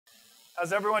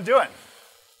How's everyone doing?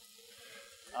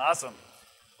 Awesome.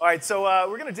 All right, so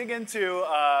we're going to dig into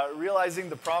realizing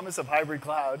the promise of hybrid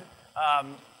cloud.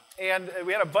 And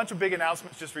we had a bunch of big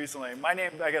announcements just recently. My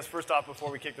name, I guess, first off, before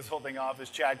we kick this whole thing off, is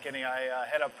Chad Kinney. I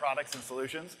head up products and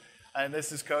solutions. And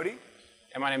this is Cody.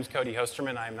 And my name is Cody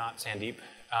Hosterman. I'm not Sandeep.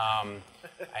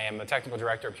 I am the technical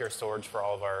director of Pure Storage for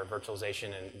all of our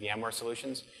virtualization and VMware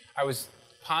solutions. I was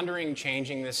pondering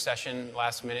changing this session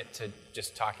last minute to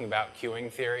just talking about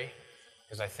queuing theory,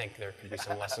 because I think there could be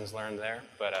some lessons learned there.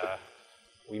 But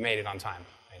we made it on time.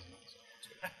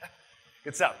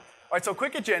 Good stuff. All right, so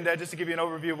quick agenda, just to give you an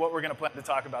overview of what we're going to plan to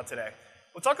talk about today.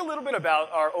 We'll talk a little bit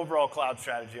about our overall cloud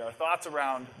strategy, our thoughts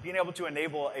around being able to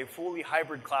enable a fully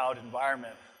hybrid cloud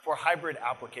environment for hybrid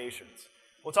applications.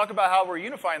 We'll talk about how we're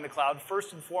unifying the cloud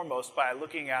first and foremost by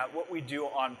looking at what we do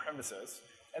on premises,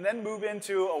 and then move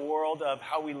into a world of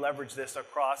how we leverage this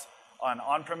across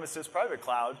on-premises private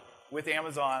cloud with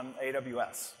Amazon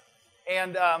AWS.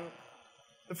 And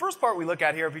the first part we look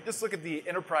at here, if you just look at the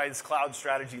enterprise cloud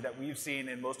strategy that we've seen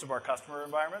in most of our customer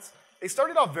environments, they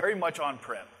started off very much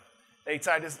on-prem. They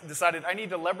decided, I need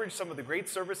to leverage some of the great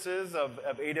services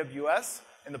of AWS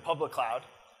in the public cloud.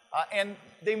 And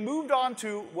they moved on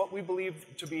to what we believe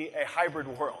to be a hybrid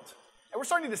world. And we're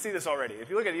starting to see this already. If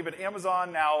you look at even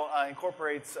Amazon now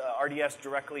incorporates RDS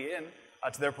directly in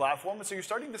to their platform. And so you're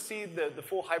starting to see the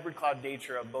full hybrid cloud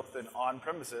nature of both an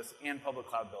on-premises and public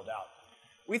cloud build out.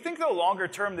 We think that longer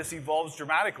term this evolves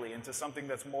dramatically into something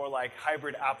that's more like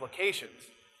hybrid applications,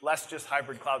 less just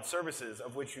hybrid cloud services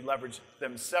of which you leverage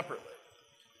them separately.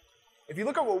 If you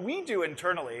look at what we do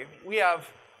internally, we have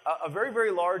a very,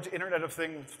 very large Internet of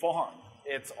Things farm.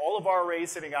 It's all of our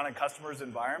arrays sitting out in customers'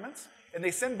 environments, and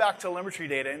they send back telemetry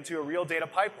data into a real data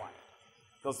pipeline.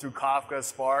 It goes through Kafka,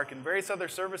 Spark, and various other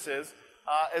services,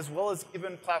 as well as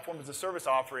even platform as a service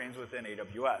offerings within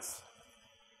AWS.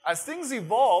 As things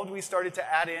evolved, we started to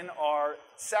add in our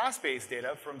SaaS-based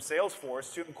data from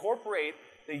Salesforce to incorporate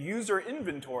the user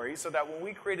inventory so that when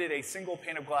we created a single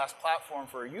pane of glass platform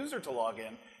for a user to log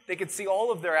in, they could see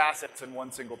all of their assets in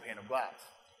one single pane of glass.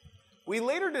 We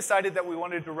later decided that we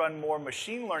wanted to run more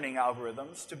machine learning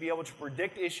algorithms to be able to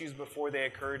predict issues before they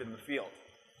occurred in the field.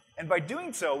 And by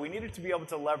doing so, we needed to be able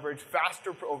to leverage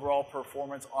faster overall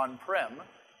performance on-prem.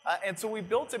 And so we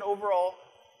built an overall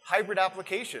hybrid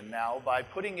application now by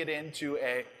putting it into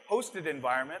a hosted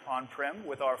environment on-prem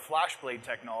with our FlashBlade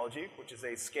technology, which is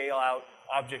a scale-out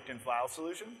object and file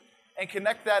solution, and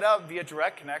connect that up via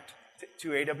Direct Connect to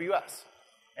AWS.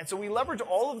 And so we leverage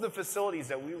all of the facilities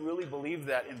that we really believe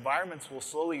that environments will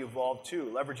slowly evolve to,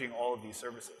 leveraging all of these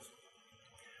services.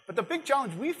 But the big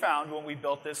challenge we found when we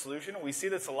built this solution, and we see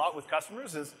this a lot with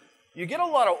customers, is you get a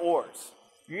lot of ors.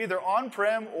 You're either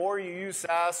on-prem, or you use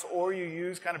SaaS, or you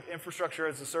use kind of infrastructure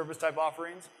as a service type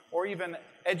offerings, or even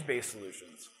edge-based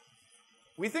solutions.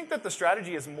 We think that the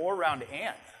strategy is more around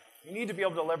and. You need to be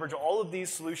able to leverage all of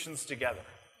these solutions together.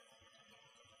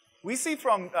 We see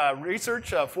from research,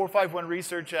 451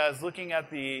 Research, as looking at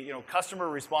the customer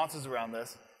responses around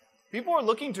this, people are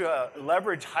looking to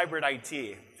leverage hybrid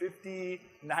IT.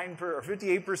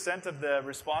 58% of the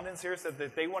respondents here said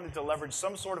that they wanted to leverage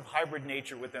some sort of hybrid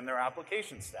nature within their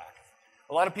application stack.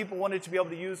 A lot of people wanted to be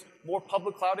able to use more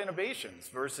public cloud innovations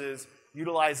versus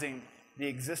utilizing the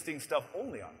existing stuff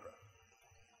only on-prem.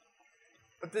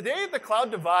 But today, the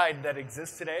cloud divide that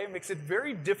exists today makes it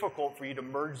very difficult for you to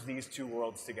merge these two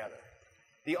worlds together.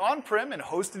 The on-prem and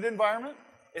hosted environment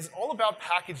is all about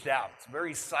packaged apps,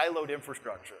 very siloed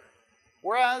infrastructure.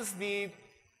 Whereas the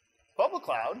public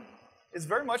cloud is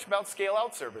very much about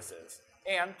scale-out services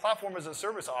and platform as a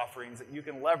service offerings that you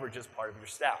can leverage as part of your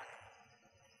stack.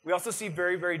 We also see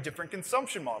very, very different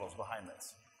consumption models behind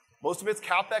this. Most of it's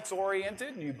CapEx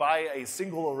oriented. You buy a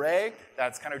single array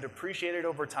that's kind of depreciated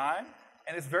over time.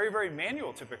 And it's very, very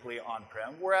manual typically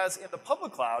on-prem, whereas in the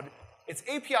public cloud, it's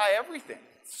API everything.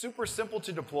 It's super simple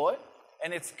to deploy,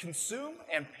 and it's consume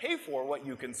and pay for what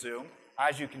you consume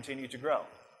as you continue to grow.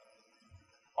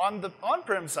 On the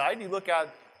on-prem side, you look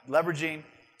at leveraging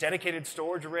dedicated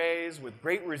storage arrays with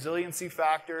great resiliency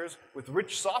factors, with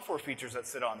rich software features that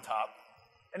sit on top.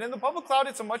 And in the public cloud,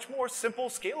 it's a much more simple,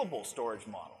 scalable storage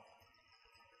model.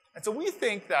 And so we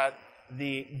think that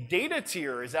the data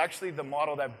tier is actually the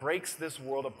model that breaks this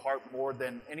world apart more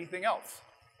than anything else.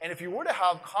 And if you were to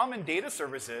have common data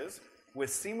services with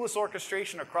seamless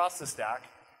orchestration across the stack,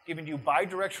 giving you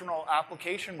bidirectional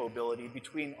application mobility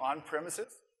between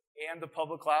on-premises and the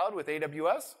public cloud with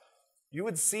AWS, you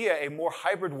would see a more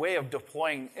hybrid way of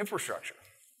deploying infrastructure.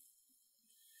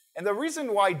 And the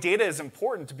reason why data is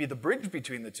important to be the bridge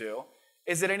between the two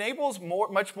is it enables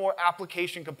much more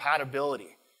application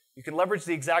compatibility. You can leverage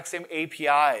the exact same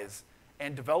APIs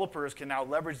and developers can now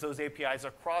leverage those APIs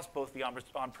across both the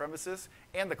on-premises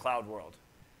and the cloud world.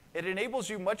 It enables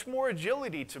you much more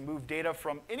agility to move data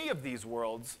from any of these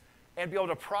worlds and be able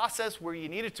to process where you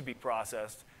need it to be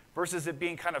processed versus it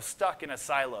being kind of stuck in a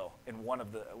silo in one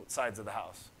of the sides of the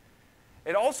house.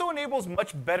 It also enables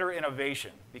much better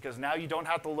innovation because now you don't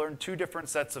have to learn two different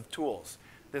sets of tools.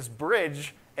 This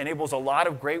bridge enables a lot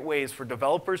of great ways for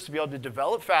developers to be able to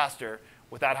develop faster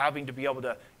without having to be able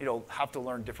to have to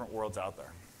learn different worlds out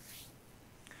there.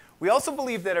 We also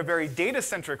believe that a very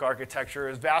data-centric architecture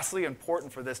is vastly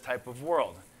important for this type of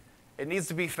world. It needs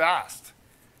to be fast,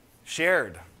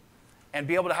 shared, and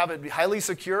be able to have it be highly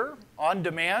secure, on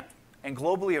demand, and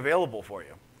globally available for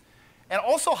you. And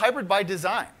also hybrid by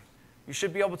design. You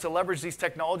should be able to leverage these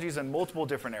technologies in multiple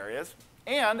different areas,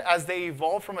 and as they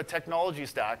evolve from a technology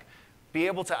stack, be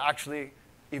able to actually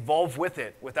evolve with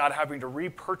it without having to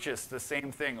repurchase the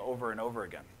same thing over and over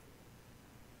again.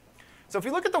 So if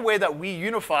you look at the way that we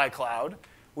unify cloud,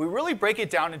 we really break it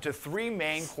down into three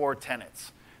main core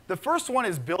tenets. The first one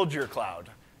is build your cloud.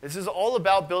 This is all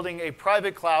about building a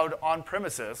private cloud on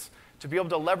premises to be able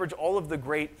to leverage all of the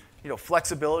great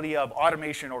flexibility of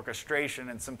automation, orchestration,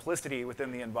 and simplicity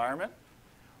within the environment.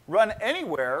 Run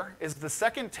anywhere is the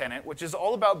second tenet, which is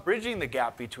all about bridging the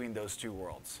gap between those two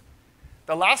worlds.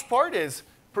 The last part is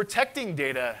protecting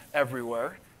data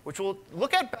everywhere, which will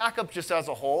look at backup just as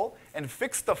a whole and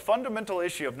fix the fundamental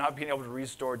issue of not being able to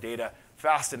restore data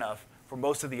fast enough for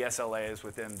most of the SLAs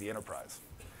within the enterprise.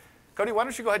 Cody, why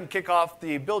don't you go ahead and kick off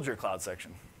the Build Your Cloud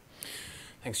section?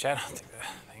 Thanks, Chad. I'll take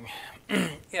the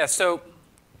thing. Yeah, so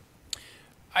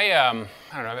I don't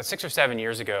know, about 6 or 7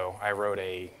 years ago, I wrote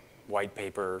a white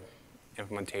paper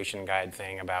implementation guide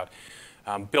thing about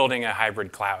building a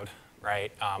hybrid cloud,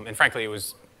 right? And frankly, it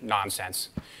was nonsense.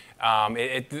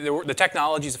 The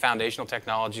technologies, the foundational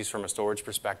technologies from a storage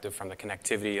perspective, from the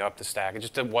connectivity up the stack,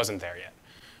 it wasn't there yet.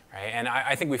 Right? And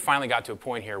I think we finally got to a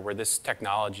point here where this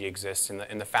technology exists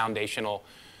in the foundational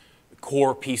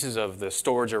core pieces of the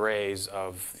storage arrays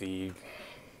of the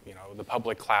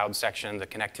public cloud section, the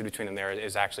connectivity between them there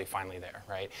is actually finally there,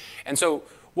 right? And so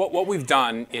what we've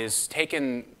done is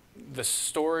taken the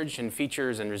storage and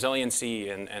features and resiliency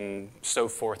and so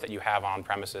forth that you have on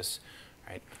premises,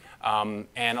 right?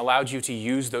 And allowed you to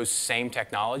use those same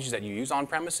technologies that you use on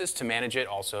premises to manage it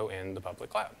also in the public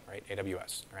cloud, right?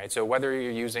 AWS, right? So whether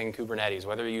you're using Kubernetes,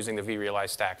 whether you're using the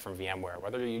vRealize stack from VMware,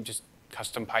 whether you just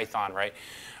custom Python, right?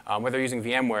 Whether you're using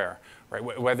VMware,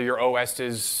 right? Whether your OS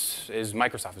is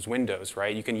Microsoft, is Windows,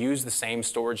 right? You can use the same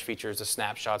storage features, the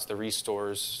snapshots, the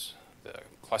restores, the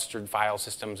clustered file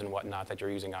systems and whatnot that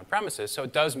you're using on premises. So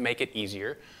it does make it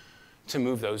easier to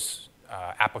move those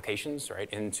applications, right,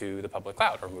 into the public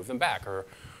cloud or move them back or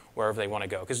wherever they want to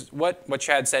go. Because what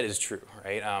Chad said is true,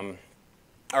 right?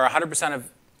 Are 100% of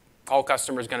all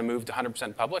customers going to move to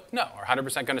 100% public? No. Are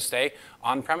 100% going to stay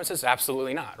on premises?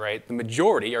 Absolutely not, right? The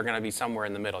majority are going to be somewhere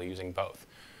in the middle using both.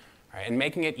 Right? And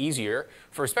making it easier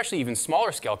for especially even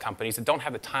smaller scale companies that don't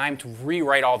have the time to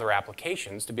rewrite all their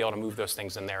applications to be able to move those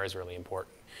things in there is really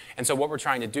important. And so what we're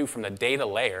trying to do from the data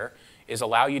layer is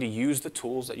allow you to use the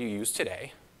tools that you use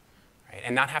today, right,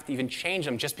 and not have to even change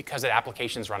them just because the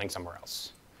application is running somewhere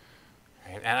else.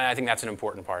 Right? And I think that's an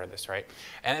important part of this, right?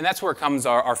 And that's where comes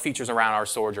our features around our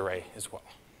storage array as well.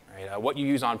 Right? What you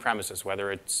use on premises,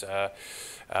 whether it's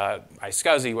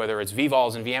iSCSI, whether it's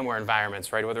vVols and VMware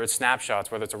environments, right? Whether it's snapshots,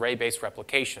 whether it's array-based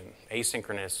replication,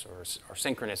 asynchronous or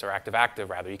synchronous or active-active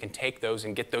rather, you can take those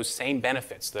and get those same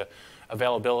benefits, the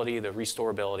availability, the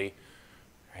restorability,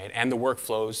 right? And the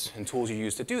workflows and tools you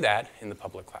use to do that in the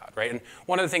public cloud, right? And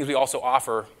one of the things we also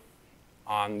offer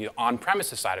on the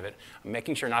on-premises side of it, I'm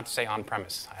making sure not to say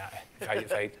on-premise.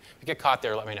 If I get caught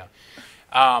there, let me know.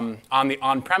 On the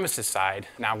on-premises side,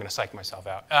 now I'm going to psych myself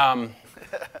out,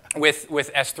 with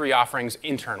S3 offerings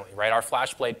internally, right? Our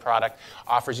FlashBlade product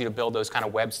offers you to build those kind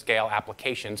of web-scale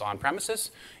applications on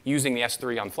premises using the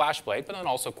S3 on FlashBlade, but then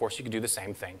also, of course, you could do the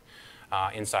same thing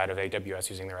inside of AWS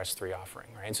using their S3 offering,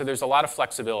 right? And so there's a lot of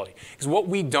flexibility. Because what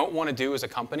we don't want to do as a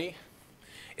company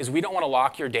is we don't want to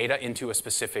lock your data into a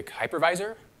specific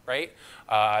hypervisor, right?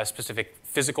 A specific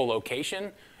physical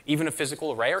location, even a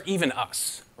physical array, or even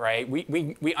us, right?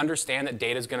 We understand that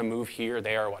data is going to move here,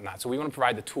 there, or whatnot. So we want to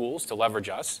provide the tools to leverage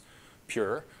us,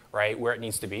 Pure, right, where it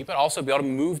needs to be, but also be able to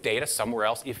move data somewhere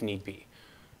else if need be,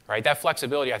 right? That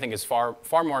flexibility, I think, is far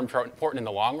more important in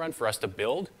the long run for us to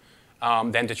build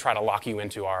than to try to lock you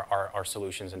into our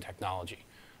solutions and technology,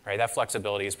 right? That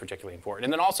flexibility is particularly important.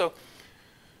 And then also,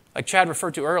 like Chad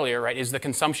referred to earlier, right, is the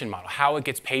consumption model, how it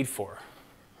gets paid for,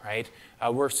 right?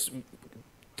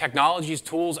 Technologies,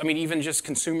 tools, I mean, even just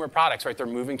consumer products, right? They're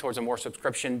moving towards a more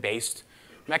subscription-based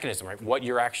mechanism, right? What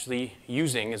you're actually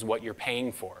using is what you're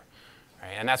paying for,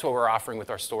 right? And that's what we're offering with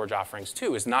our storage offerings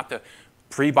too, is not to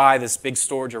pre-buy this big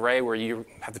storage array where you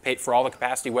have to pay for all the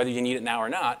capacity, whether you need it now or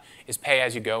not, is pay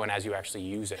as you go and as you actually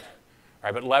use it,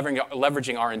 right? But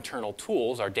leveraging our internal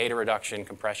tools, our data reduction,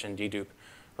 compression, dedupe,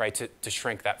 right, to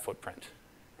shrink that footprint,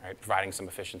 right? Providing some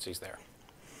efficiencies there.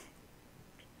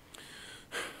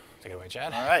 Take it away,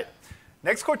 Chad. All right.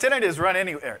 Next core tenet is run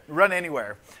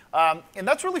anywhere. And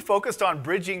that's really focused on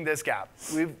bridging this gap.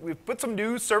 We've put some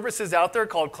new services out there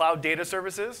called Cloud Data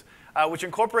Services, which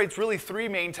incorporates really three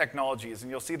main technologies.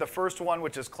 And you'll see the first one,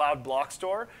 which is Cloud Block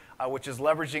Store, which is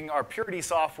leveraging our Purity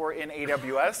software in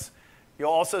AWS. You'll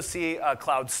also see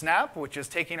Cloud Snap, which is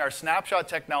taking our snapshot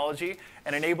technology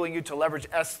and enabling you to leverage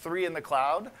S3 in the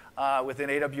cloud within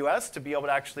AWS to be able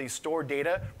to actually store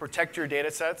data, protect your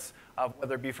data sets,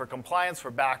 whether it be for compliance, for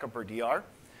backup, or DR.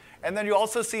 And then you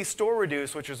also see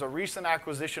StoreReduce, which is a recent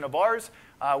acquisition of ours,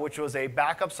 which was a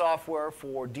backup software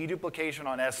for deduplication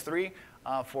on S3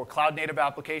 for cloud-native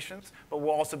applications, but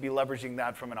we'll also be leveraging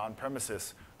that from an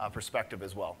on-premises perspective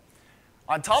as well.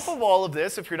 On top of all of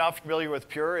this, if you're not familiar with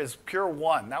Pure, is Pure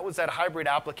One. That was that hybrid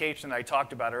application that I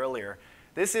talked about earlier.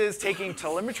 This is taking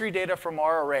telemetry data from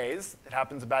our arrays. It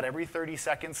happens about every 30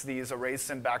 seconds. These arrays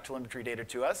send back telemetry data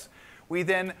to us. We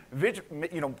then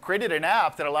created an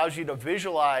app that allows you to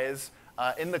visualize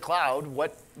in the cloud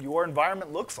what your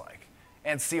environment looks like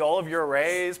and see all of your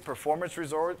arrays, performance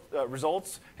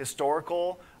results,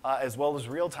 historical, as well as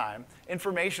real-time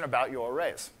information about your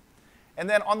arrays. And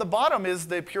then on the bottom is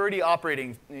the Purity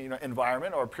operating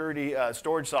environment or Purity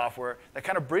storage software that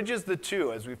kind of bridges the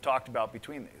two, as we've talked about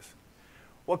between these.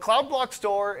 What Cloud Block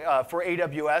Store for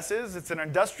AWS is, it's an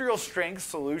industrial strength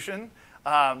solution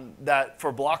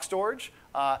for block storage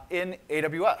in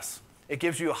AWS. It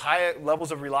gives you high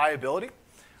levels of reliability,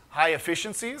 high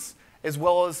efficiencies, as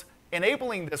well as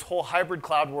enabling this whole hybrid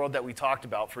cloud world that we talked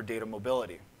about for data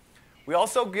mobility. We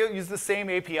also use the same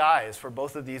APIs for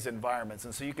both of these environments,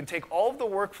 and so you can take all of the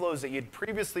workflows that you'd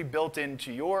previously built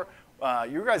into your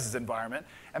guys' environment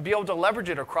and be able to leverage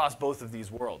it across both of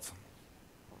these worlds.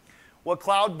 What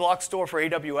Cloud Block Store for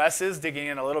AWS is, digging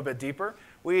in a little bit deeper,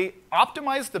 we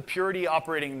optimized the Purity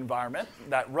operating environment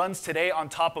that runs today on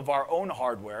top of our own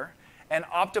hardware and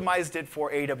optimized it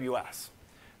for AWS.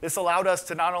 This allowed us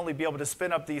to not only be able to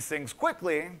spin up these things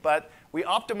quickly, but we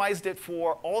optimized it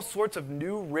for all sorts of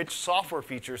new rich software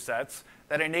feature sets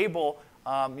that enable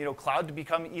cloud to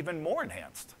become even more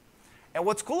enhanced. And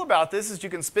what's cool about this is you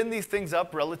can spin these things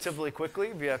up relatively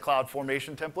quickly via cloud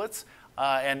formation templates,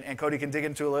 and Cody can dig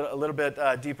into a little bit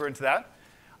deeper into that.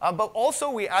 But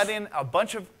also we add in a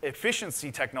bunch of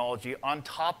efficiency technology on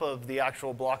top of the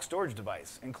actual block storage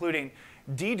device, including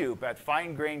dedupe at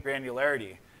fine-grained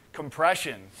granularity,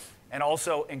 compression, and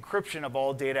also encryption of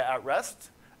all data at rest,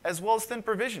 as well as thin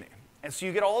provisioning. And so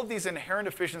you get all of these inherent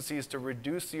efficiencies to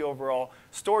reduce the overall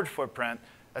storage footprint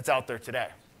that's out there today.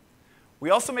 We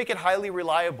also make it highly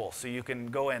reliable, so you can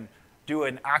go and do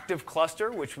an active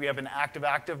cluster, which we have an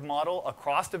active-active model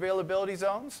across availability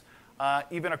zones,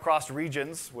 even across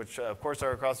regions, which of course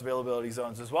are across availability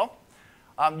zones as well.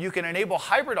 You can enable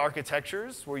hybrid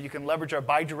architectures where you can leverage our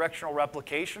bidirectional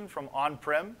replication from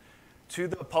on-prem to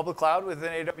the public cloud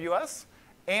within AWS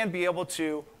and be able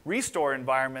to restore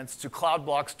environments to Cloud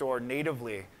Block Store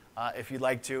natively, if you'd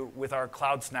like to, with our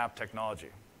Cloud Snap technology.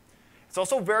 It's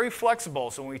also very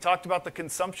flexible. So when we talked about the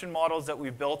consumption models that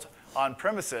we've built on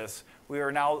premises, we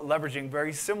are now leveraging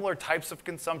very similar types of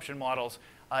consumption models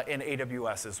in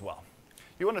AWS as well.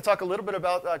 You want to talk a little bit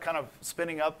about kind of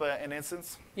spinning up an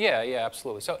instance? Yeah,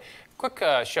 absolutely. So quick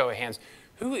show of hands.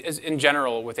 Who is, in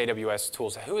general, with AWS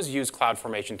tools, who has used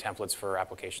CloudFormation templates for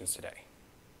applications today?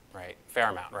 Right, fair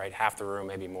amount, right? Half the room,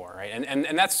 maybe more, right?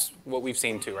 And that's what we've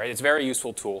seen too, right? It's a very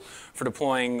useful tool for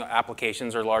deploying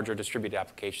applications or larger distributed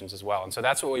applications as well. And so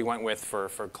that's what we went with for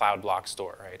Cloud Block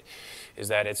Store, right? Is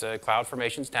that it's a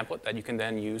CloudFormations template that you can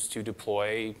then use to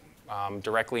deploy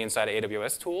directly inside of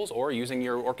AWS tools or using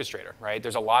your orchestrator, right?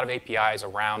 There's a lot of APIs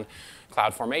around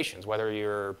CloudFormations, whether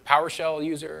you're a PowerShell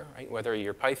user, right? Whether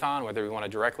you're Python, whether you want to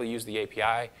directly use the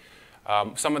API.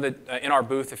 Some of the, in our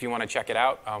booth, if you want to check it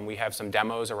out, we have some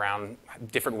demos around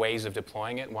different ways of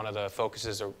deploying it. One of the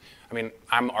focuses are,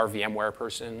 I'm our VMware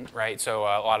person, right? So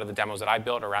a lot of the demos that I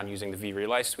built around using the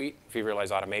vRealize suite,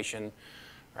 vRealize automation,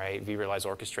 right? vRealize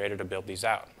orchestrator to build these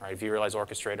out, right? vRealize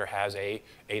orchestrator has a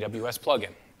AWS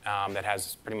plugin that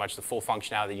has pretty much the full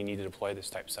functionality that you need to deploy this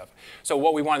type of stuff. So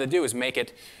what we wanted to do is make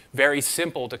it very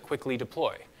simple to quickly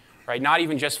deploy. Right? Not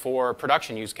even just for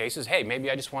production use cases. Hey, maybe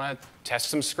I just want to test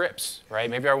some scripts, right?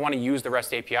 Maybe I want to use the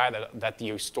REST API that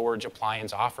the storage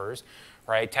appliance offers,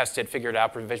 right? Test it, figure it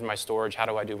out, provision my storage, how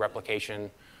do I do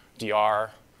replication, DR,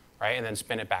 right? And then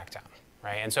spin it back down,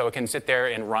 right? And so it can sit there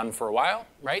and run for a while,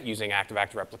 right? Using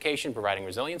active-active replication, providing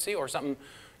resiliency, or something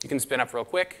you can spin up real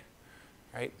quick,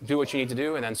 right? Do what you need to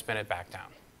do, and then spin it back down,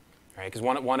 right? Because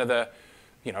one of the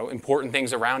important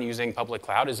things around using public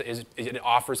cloud is it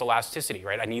offers elasticity,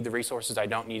 right? I need the resources, I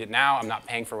don't need it now, I'm not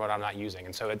paying for what I'm not using.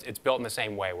 And so it's built in the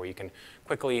same way where you can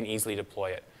quickly and easily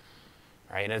deploy it,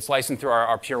 right? And it's licensed through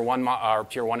our Pure 1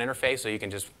 interface, so you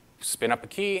can just spin up a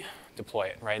key, deploy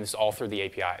it, right? And it's all through the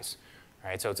APIs,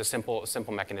 right? So it's a simple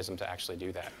mechanism to actually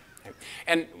do that. Right?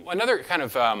 And another kind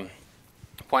of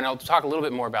point, I'll talk a little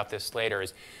bit more about this later,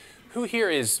 is who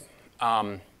here is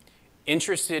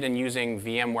interested in using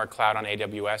VMware Cloud on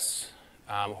AWS,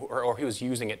 or who is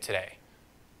using it today?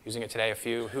 Using it today, a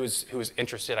few. Who is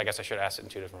interested? I guess I should ask it in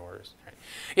 2 different orders. Right.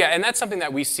 Yeah, and that's something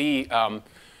that we see a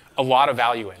lot of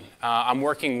value in. I'm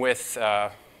working with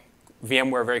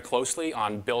VMware very closely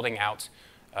on building out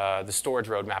the storage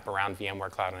roadmap around VMware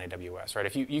Cloud on AWS. Right.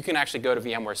 If you can actually go to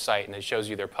VMware's site and it shows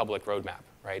you their public roadmap,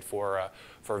 right, for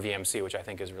VMC, which I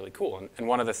think is really cool. And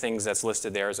one of the things that's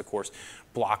listed there is, of course,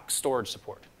 block storage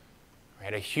support.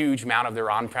 Right, a huge amount of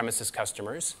their on-premises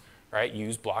customers, right,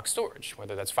 use block storage,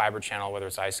 whether that's Fibre Channel, whether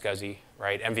it's iSCSI,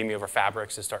 right? NVMe over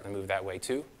Fabrics is starting to move that way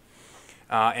too.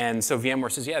 And so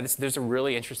VMware says, yeah, there's a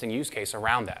really interesting use case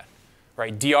around that,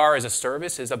 right? DR as a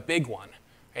service is a big one.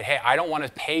 Right? Hey, I don't want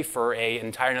to pay for an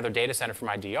entire another data center for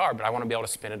my DR, but I want to be able to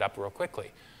spin it up real quickly.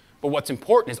 But what's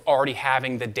important is already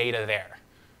having the data there,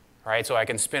 right? So I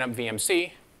can spin up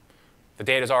VMC. The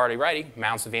data's already ready,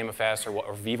 mounts the VMFS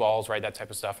or vVols, right, that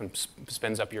type of stuff, and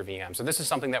spins up your VM. So this is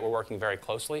something that we're working very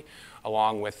closely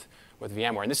along with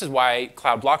VMware. And this is why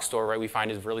Cloud Block Store, right, we find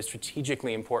is really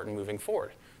strategically important moving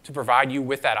forward, to provide you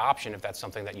with that option if that's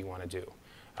something that you want to do.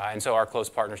 And so our close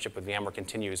partnership with VMware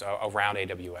continues around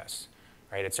AWS.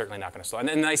 Right? It's certainly not going to slow. And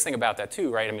the nice thing about that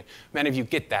too, right, I mean, many of you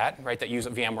get that, right, that use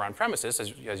VMware on premises,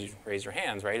 as you raise your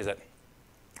hands, right, is that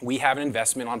we have an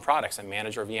investment on products and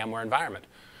manage our VMware environment.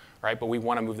 Right? But we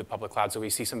want to move to public cloud, so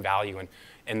we see some value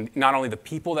in not only the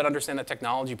people that understand that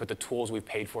technology, but the tools we've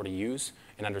paid for to use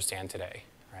and understand today.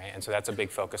 Right? And so that's a big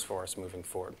focus for us moving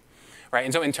forward. Right?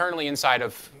 And so internally inside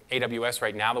of AWS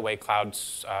right now, the way Cloud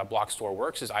Block Store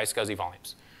works is iSCSI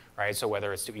volumes. Right? So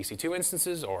whether it's to EC2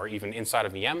 instances or even inside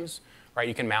of VMs, right,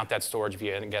 you can mount that storage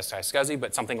via guest iSCSI,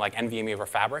 but something like NVMe over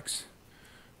Fabrics,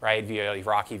 right, via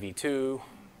Rocky V2,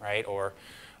 right, or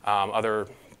other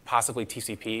possibly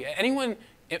TCP. Anyone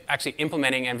actually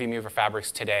implementing NVMe over Fabrics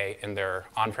today in their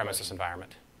on-premises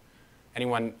environment?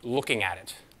 Anyone looking at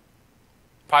it?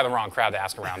 Probably the wrong crowd to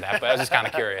ask around that, but I was just kind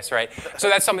of curious, right? So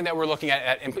that's something that we're looking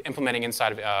at implementing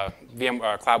inside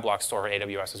of Cloud Block Store at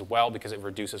AWS as well, because it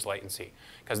reduces latency,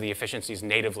 because of the efficiencies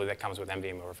natively that comes with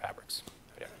NVMe over Fabrics.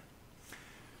 Yeah.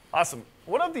 Awesome.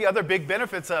 One of the other big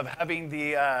benefits of having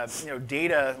the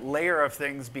data layer of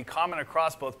things be common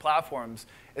across both platforms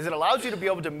is it allows you to be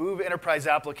able to move enterprise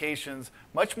applications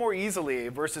much more easily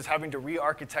versus having to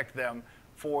re-architect them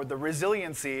for the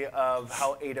resiliency of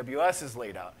how AWS is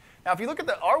laid out. Now, if you look at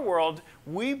our world,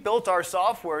 we built our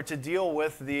software to deal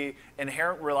with the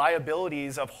inherent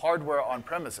reliabilities of hardware on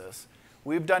premises.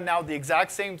 We've done now the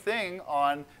exact same thing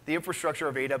on the infrastructure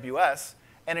of AWS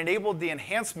and enabled the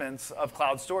enhancements of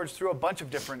cloud storage through a bunch of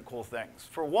different cool things.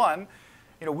 For one,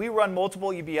 we run multiple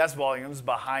EBS volumes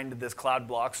behind this Cloud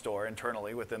Block Store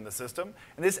internally within the system,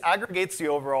 and this aggregates the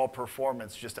overall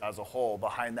performance just as a whole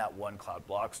behind that one Cloud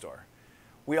Block Store.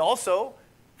 We also,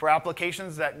 for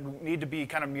applications that need to be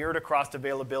kind of mirrored across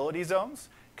availability zones,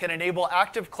 can enable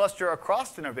active cluster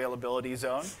across an availability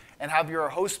zone and have your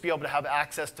host be able to have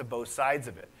access to both sides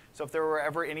of it. So if there were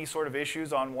ever any sort of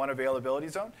issues on one availability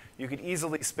zone, you could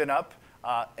easily spin up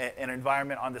an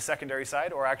environment on the secondary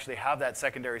side, or actually have that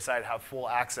secondary side have full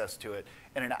access to it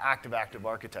in an active-active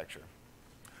architecture.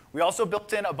 We also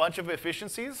built in a bunch of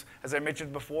efficiencies, as I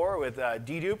mentioned before, with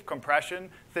dedupe, compression,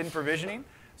 thin provisioning.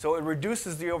 So it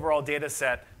reduces the overall data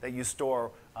set that you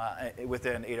store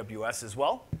within AWS as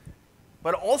well.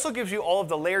 But it also gives you all of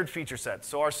the layered feature sets.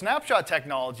 So our snapshot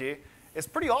technology is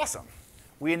pretty awesome.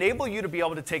 We enable you to be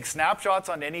able to take snapshots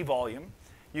on any volume.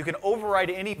 You can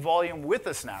override any volume with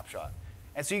a snapshot.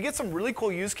 And so you get some really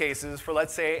cool use cases for,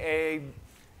 let's say,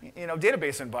 a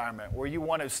database environment where you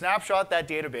want to snapshot that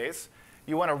database.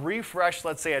 You want to refresh,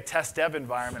 let's say, a test dev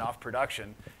environment off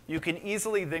production. You can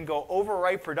easily then go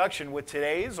overwrite production with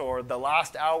today's or the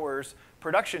last hour's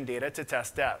production data to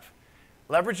test dev.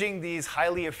 Leveraging these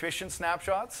highly efficient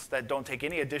snapshots that don't take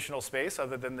any additional space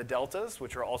other than the deltas,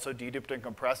 which are also deduped and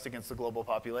compressed against the global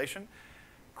population,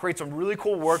 create some really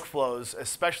cool workflows,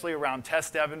 especially around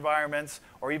test dev environments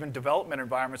or even development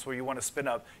environments where you want to spin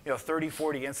up 30,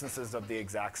 40 instances of the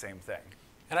exact same thing.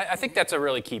 And I think that's a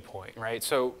really key point, right?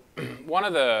 So one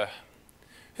of the,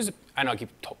 I know I keep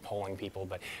polling people,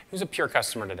 but who's a Pure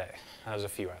customer today? There's a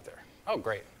few out there. Oh,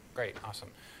 great, awesome.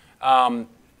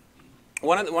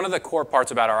 One of the core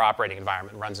parts about our operating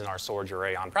environment runs in our storage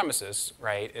array on premises,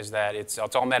 right, is that it's all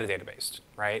metadata based,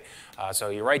 right? So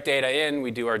you write data in, we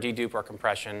do our dedupe, our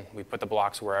compression, we put the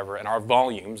blocks wherever, and our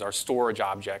volumes, our storage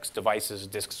objects, devices,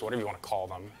 disks, whatever you want to call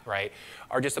them, right,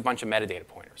 are just a bunch of metadata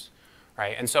pointers,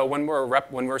 right? And so when we're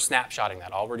snapshotting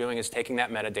that, all we're doing is taking that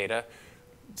metadata,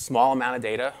 small amount of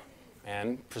data,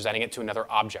 and presenting it to another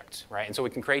object, right? And so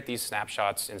we can create these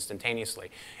snapshots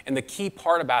instantaneously. And the key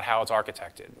part about how it's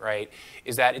architected, right,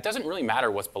 is that it doesn't really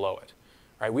matter what's below it,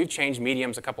 right? We've changed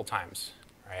mediums a couple times,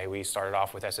 right? We started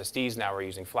off with SSDs, now we're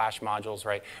using flash modules,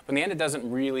 right? But in the end, it doesn't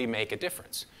really make a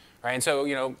difference, right? And so,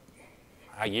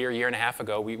 a year and a half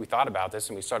ago, we thought about this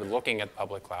and we started looking at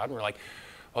public cloud and we're like,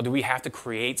 well, do we have to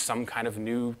create some kind of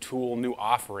new tool, new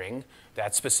offering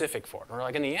that's specific for it? And we're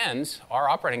like, in the end, our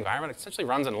operating environment essentially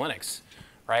runs in Linux,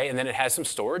 right? And then it has some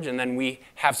storage, and then we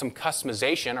have some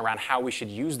customization around how we should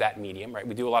use that medium, right?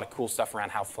 We do a lot of cool stuff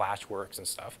around how Flash works and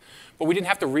stuff. But we didn't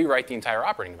have to rewrite the entire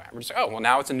operating environment. We're just like, oh, well,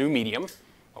 now it's a new medium.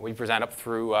 We present up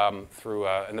through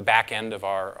in the back end of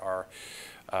our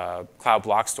Cloud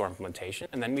Block Store implementation,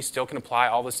 and then we still can apply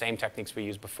all the same techniques we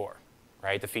used before.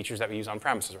 Right, the features that we use on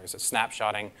premises, right? So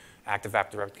snapshotting, active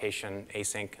replication,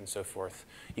 async, and so forth.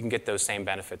 You can get those same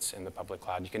benefits in the public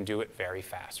cloud. You can do it very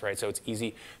fast, right? So it's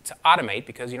easy to automate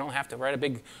because you don't have to write a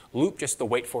big loop just to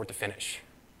wait for it to finish,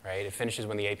 right? It finishes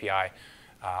when the API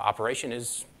operation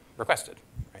is requested,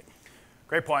 right?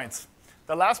 Great points.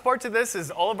 The last part to this is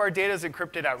all of our data is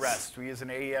encrypted at rest. We use an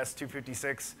AES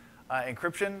 256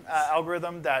 encryption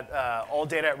algorithm that all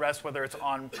data at rest, whether it's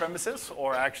on premises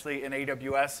or actually in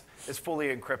AWS, is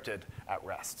fully encrypted at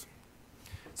rest.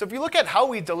 So if you look at how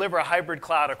we deliver a hybrid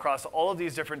cloud across all of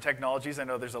these different technologies, I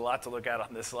know there's a lot to look at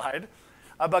on this slide,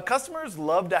 but customers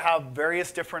love to have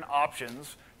various different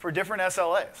options for different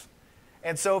SLAs.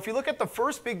 And so if you look at the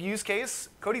first big use case,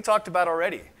 Cody talked about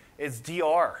already, is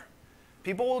DR.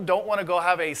 People don't want to go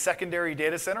have a secondary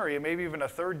data center or maybe even a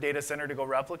third data center to go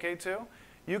replicate to.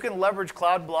 You can leverage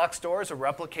Cloud Block Store as a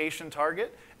replication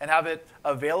target and have it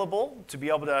available to be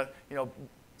able to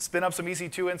spin up some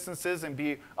EC2 instances and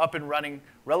be up and running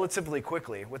relatively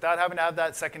quickly without having to have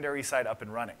that secondary site up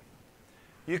and running.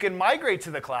 You can migrate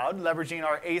to the cloud leveraging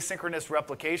our asynchronous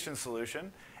replication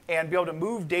solution and be able to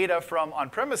move data from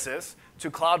on-premises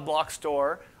to Cloud Block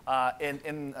Store in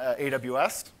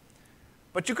AWS.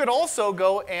 But you could also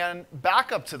go and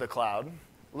back up to the cloud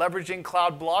leveraging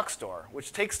Cloud Block Store,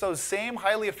 which takes those same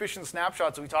highly efficient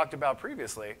snapshots we talked about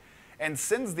previously and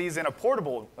sends these in a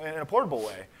portable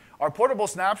way. Our portable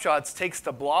snapshots takes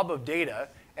the blob of data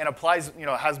and applies,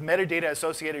 has metadata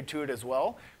associated to it as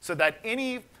well, so that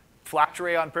any Flash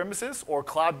array on premises or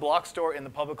Cloud Block Store in the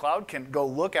public cloud can go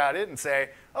look at it and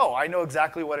say, oh, I know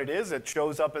exactly what it is. It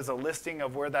shows up as a listing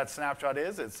of where that snapshot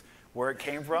is. It's where it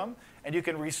came from. And you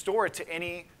can restore it to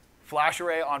any Flash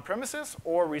array on premises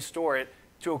or restore it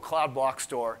to a Cloud Block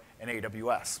Store in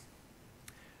AWS.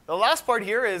 The last part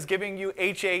here is giving you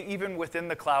HA even within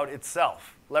the cloud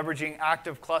itself, leveraging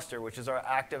Active Cluster, which is our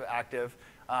active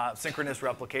synchronous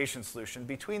replication solution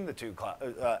between the two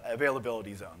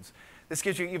availability zones. This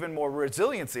gives you even more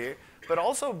resiliency, but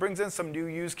also brings in some new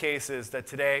use cases that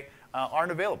today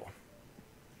aren't available.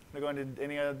 Can I go into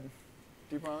any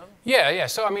deeper on that? Yeah.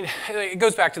 So it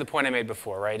goes back to the point I made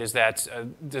before, right? Is that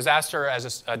disaster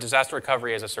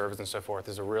recovery as a service and so forth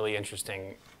is a really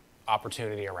interesting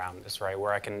opportunity around this, right?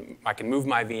 Where I can move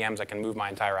my VMs, I can move my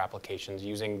entire applications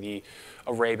using the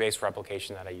array-based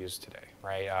replication that I use today,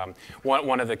 right?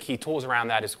 One of the key tools around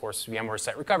that is, of course, VMware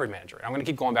Site Recovery Manager. I'm going to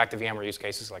keep going back to VMware use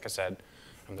cases. Like I said,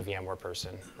 I'm the VMware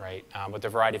person, right? But the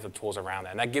variety of the tools around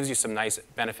that. And that gives you some nice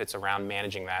benefits around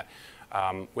managing that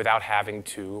without having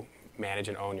to manage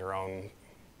and own your own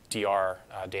DR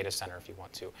data center if you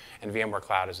want to. And VMware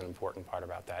Cloud is an important part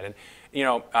about that. And,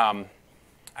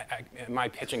 am I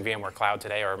pitching VMware Cloud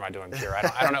today, or am I doing Pure?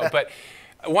 I don't know. But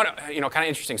one kind of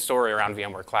interesting story around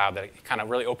VMware Cloud that kind of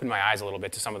really opened my eyes a little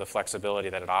bit to some of the flexibility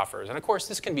that it offers. And of course,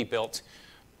 this can be built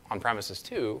on premises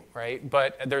too, right?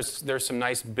 But there's some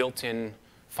nice built-in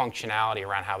functionality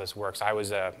around how this works. I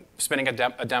was spinning a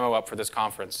demo up for this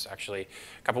conference actually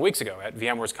a couple weeks ago at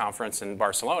VMware's conference in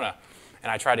Barcelona. And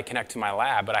I tried to connect to my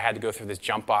lab, but I had to go through this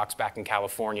jump box back in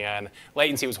California, and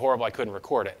latency was horrible. I couldn't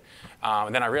record it.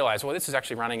 And then I realized, well, this is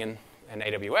actually running in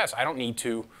AWS. I don't need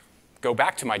to go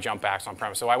back to my jump backs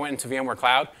on-premise. So I went into VMware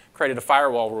Cloud, created a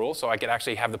firewall rule so I could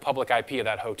actually have the public IP of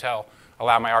that hotel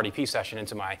allow my RDP session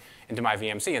into my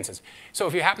VMC instance. So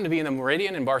if you happen to be in the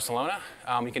Meridian in Barcelona,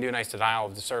 you can do a nice denial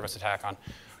of the service attack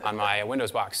on my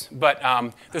Windows box. But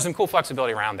there's some cool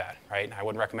flexibility around that, right? I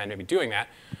wouldn't recommend maybe doing that,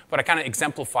 but it kind of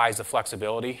exemplifies the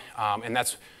flexibility, and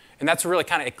that's really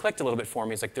kind of, it clicked a little bit for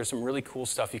me. It's like there's some really cool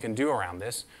stuff you can do around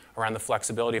this, around the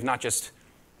flexibility of not just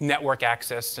network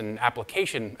access and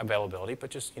application availability, but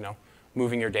just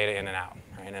moving your data in and out,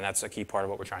 right? And that's a key part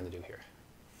of what we're trying to do here.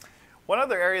 One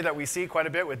other area that we see quite a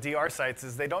bit with DR sites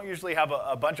is they don't usually have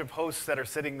a bunch of hosts that are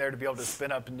sitting there to be able to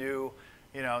spin up new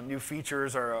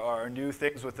features or new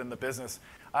things within the business.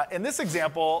 In this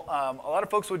example, a lot of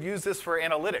folks would use this for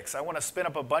analytics. I want to spin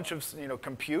up a bunch of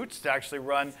compute to actually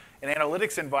run an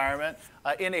analytics environment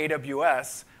in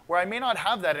AWS, where I may not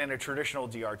have that in a traditional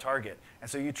DR target. And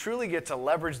so you truly get to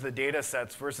leverage the data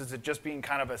sets versus it just being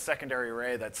kind of a secondary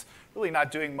array that's really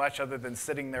not doing much other than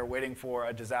sitting there waiting for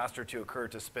a disaster to occur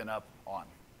to spin up on.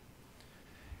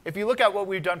 If you look at what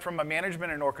we've done from a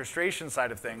management and orchestration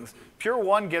side of things, Pure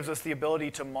One gives us the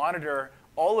ability to monitor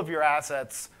all of your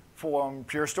assets from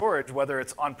Pure Storage, whether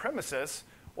it's on premises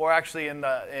or actually in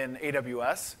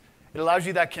AWS. It allows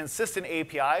you that consistent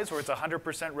APIs where it's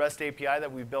 100% REST API that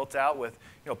we've built out with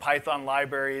Python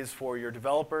libraries for your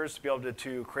developers to be able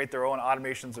to create their own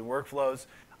automations and workflows.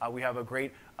 We have a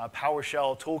great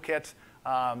PowerShell toolkit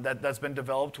that's been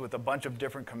developed with a bunch of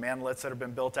different commandlets that have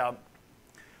been built out.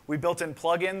 We built in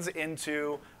plugins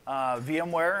into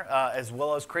VMware, as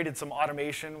well as created some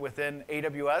automation within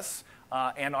AWS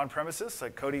and on premises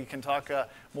that Cody can talk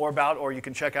more about, or you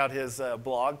can check out his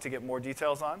blog to get more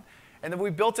details on. And then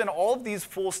we built in all of these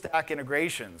full stack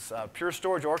integrations. Pure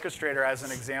Storage Orchestrator, as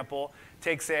an example,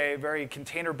 takes a very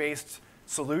container-based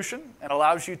solution and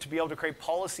allows you to be able to create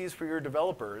policies for your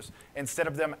developers instead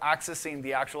of them accessing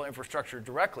the actual infrastructure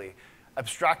directly,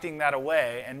 abstracting that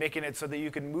away and making it so that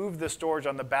you can move the storage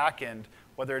on the back end,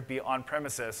 whether it be on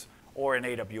premises or in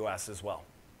AWS as well.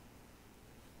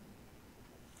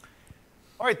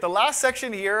 All right, the last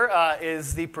section here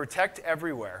is the Protect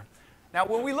Everywhere. Now,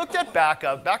 when we looked at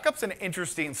backup's an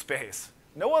interesting space.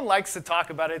 No one likes to talk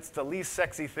about it. It's the least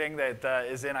sexy thing that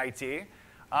is in IT.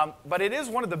 But it is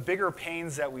one of the bigger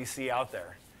pains that we see out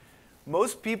there.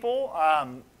 Most people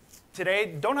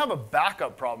today don't have a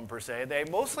backup problem per se. They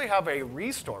mostly have a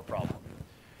restore problem.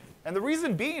 And the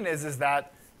reason being is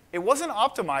that it wasn't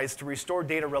optimized to restore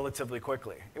data relatively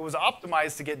quickly. It was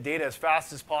optimized to get data as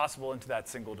fast as possible into that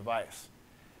single device.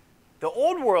 The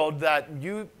old world that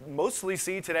you mostly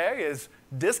see today is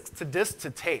disk to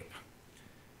tape.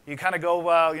 You kind of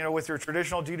go with your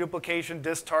traditional deduplication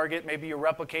disk target, maybe you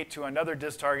replicate to another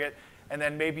disk target, and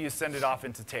then maybe you send it off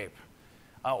into tape.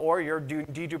 Or your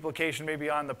deduplication maybe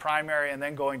on the primary and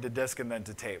then going to disk and then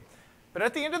to tape. But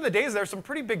at the end of the day, there's some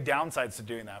pretty big downsides to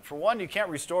doing that. For one, you can't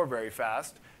restore very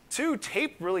fast. Two,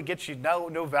 tape really gets you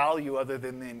no value other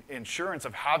than the insurance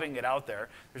of having it out there.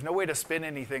 There's no way to spin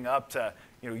anything up to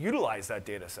utilize that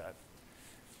data set.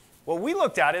 What we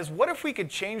looked at is, what if we could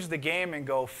change the game and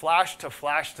go flash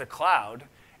to cloud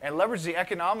and leverage the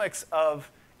economics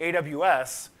of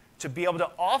AWS to be able to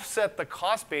offset the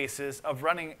cost basis of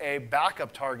running a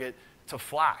backup target to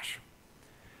flash.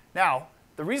 Now,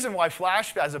 the reason why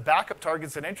flash as a backup target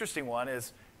is an interesting one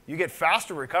is you get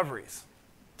faster recoveries,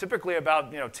 typically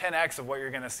about 10x of what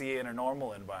you're going to see in a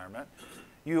normal environment.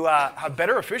 You have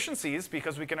better efficiencies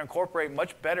because we can incorporate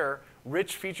much better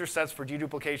rich feature sets for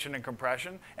deduplication and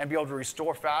compression and be able to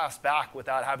restore fast back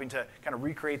without having to kind of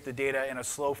recreate the data in a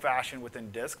slow fashion within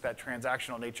disk. That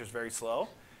transactional nature is very slow.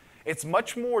 It's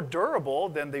much more durable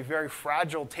than the very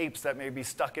fragile tapes that may be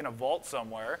stuck in a vault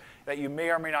somewhere that you may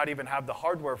or may not even have the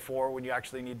hardware for when you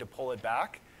actually need to pull it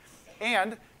back.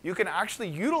 And you can actually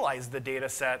utilize the data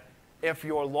set if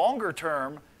your longer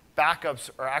term backups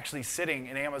are actually sitting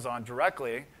in Amazon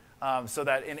directly, so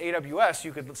that in AWS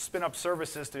you could spin up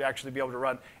services to actually be able to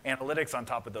run analytics on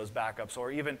top of those backups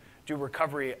or even do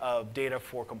recovery of data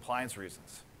for compliance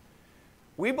reasons.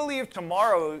 We believe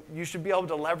tomorrow you should be able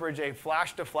to leverage a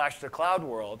flash to cloud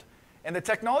world. And the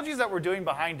technologies that we're doing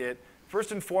behind it,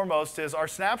 first and foremost, is our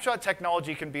snapshot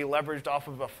technology can be leveraged off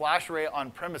of a flash array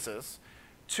on premises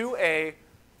to a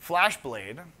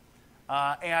FlashBlade.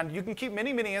 And you can keep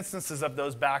many, many instances of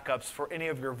those backups for any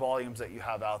of your volumes that you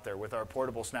have out there with our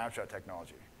portable snapshot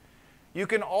technology. You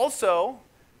can also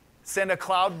send a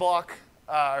Cloud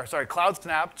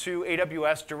Snap to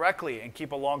AWS directly and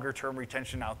keep a longer term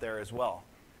retention out there as well.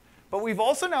 But we've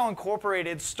also now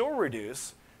incorporated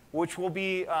StorReduce, which will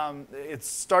be, it's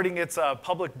starting its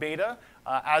public beta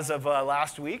as of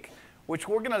last week, which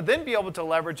we're going to then be able to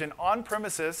leverage an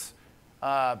on-premises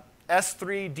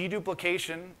S3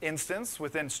 deduplication instance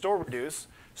within StoreReduce,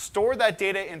 store that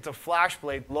data into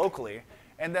FlashBlade locally,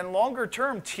 and then longer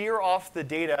term tier off the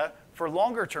data for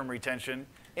longer term retention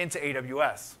into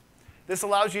AWS. This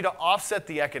allows you to offset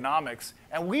the economics,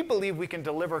 and we believe we can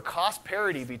deliver cost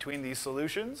parity between these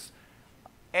solutions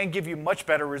and give you much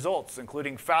better results,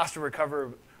 including faster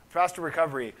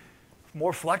recovery,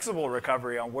 more flexible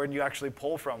recovery on where you actually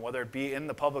pull from, whether it be in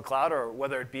the public cloud or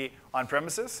whether it be on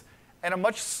premises, and a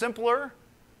much simpler,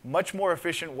 much more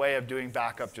efficient way of doing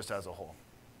backup just as a whole.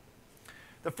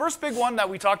 The first big one that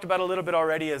we talked about a little bit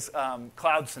already is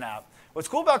CloudSnap. What's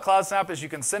cool about CloudSnap is you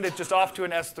can send it just off to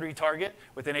an S3 target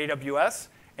within AWS,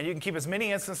 and you can keep as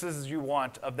many instances as you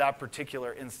want of that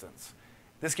particular instance.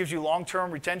 This gives you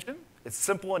long-term retention. It's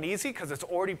simple and easy because it's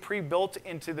already pre-built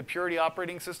into the Purity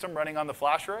operating system running on the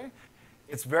FlashArray.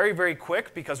 It's very, very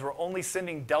quick because we're only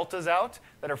sending deltas out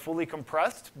that are fully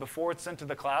compressed before it's sent to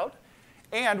the cloud.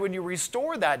 And when you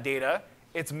restore that data,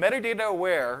 it's metadata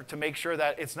aware to make sure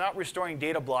that it's not restoring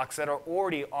data blocks that are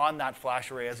already on that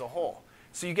FlashArray as a whole.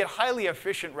 So you get highly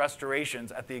efficient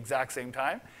restorations at the exact same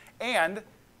time. And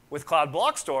with Cloud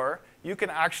Block Store, you can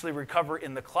actually recover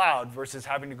in the cloud versus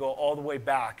having to go all the way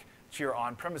back to your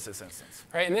on-premises instance.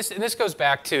 Right, and this goes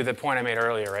back to the point I made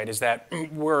earlier, right, is that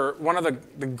one of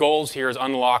the goals here is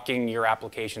unlocking your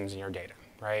applications and your data,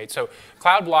 right? So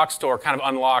Cloud Block Store kind of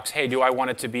unlocks, hey, do I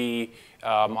want it to be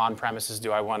on-premises,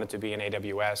 do I want it to be in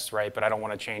AWS, right? But I don't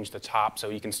want to change the top, so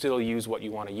you can still use what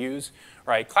you want to use,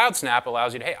 right? CloudSnap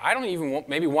allows you to, hey, I don't even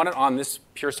maybe want it on this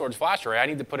Pure Storage FlashArray. I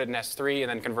need to put it in S3 and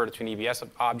then convert it to an EBS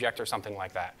object or something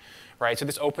like that, right? So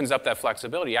this opens up that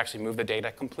flexibility. You actually move the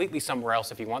data completely somewhere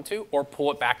else if you want to, or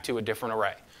pull it back to a different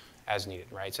array as needed,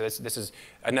 right? So this is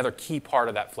another key part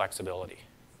of that flexibility.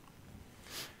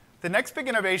 The next big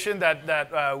innovation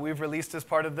that we've released as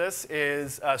part of this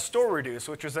is StoreReduce,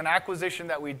 which was an acquisition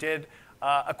that we did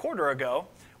a quarter ago,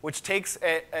 which takes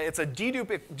it's a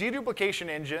deduplication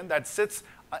engine that sits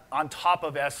on top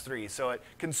of S3. So it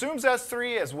consumes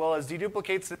S3 as well as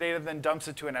deduplicates the data, then dumps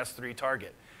it to an S3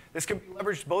 target. This can be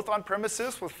leveraged both on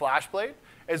premises with FlashBlade,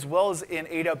 as well as in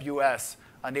AWS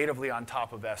natively on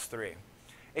top of S3.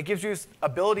 It gives you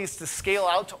abilities to scale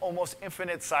out to almost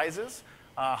infinite sizes,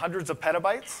 hundreds of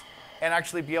petabytes, and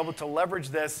actually be able to leverage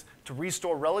this to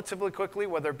restore relatively quickly,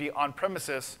 whether it be on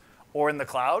premises or in the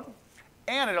cloud.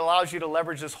 And it allows you to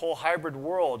leverage this whole hybrid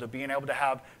world of being able to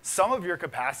have some of your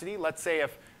capacity. Let's say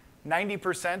if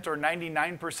 90% or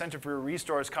 99% of your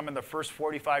restores come in the first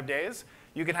 45 days,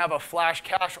 you can have a flash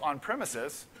cache on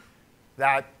premises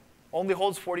that only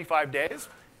holds 45 days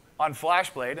on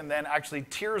FlashBlade and then actually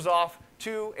tiers off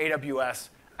to AWS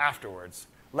afterwards.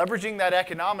 Leveraging that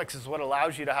economics is what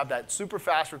allows you to have that super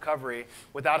fast recovery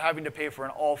without having to pay for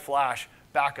an all-flash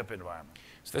backup environment.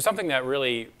 So there's something that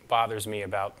really bothers me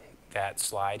about that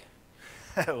slide.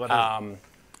 What is it?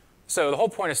 So the whole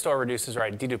point of StoreReduce is,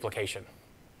 right, deduplication,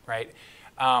 right?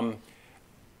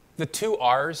 The two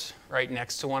R's right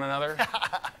next to one another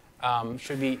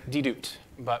should be deduped,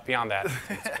 but beyond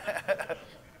that.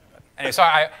 Anyway, so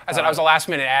I said I was a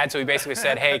last-minute ad, so we basically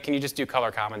said, hey, can you just do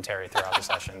color commentary throughout the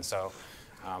session? So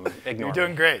ignore You're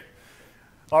doing great.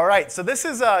 All right, so this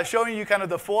is showing you kind of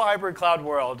the full hybrid cloud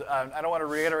world. I don't want to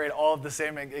reiterate all of the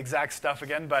same exact stuff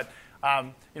again, but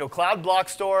Cloud Block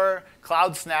Store,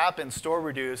 CloudSnap, and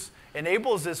StoreReduce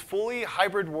enables this fully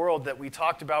hybrid world that we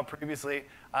talked about previously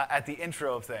at the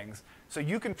intro of things. So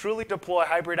you can truly deploy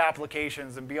hybrid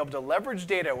applications and be able to leverage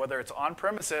data, whether it's on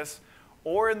premises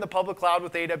or in the public cloud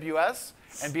with AWS,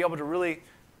 and be able to really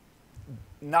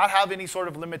not have any sort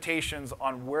of limitations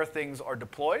on where things are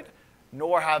deployed,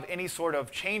 nor have any sort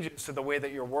of changes to the way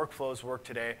that your workflows work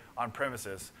today on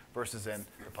premises versus in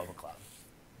the public cloud.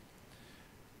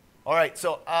 All right,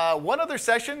 so one other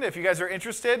session, if you guys are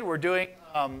interested, we're doing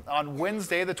on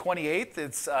Wednesday the 28th.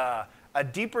 It's a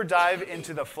deeper dive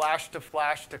into the flash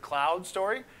to cloud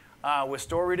story with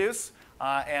StoreReduce,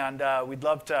 and we'd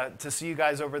love to see you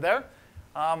guys over there.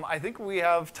 I think we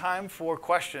have time for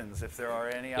questions, if there are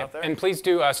any out there. And please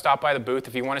do stop by the booth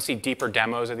if you want to see deeper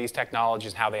demos of these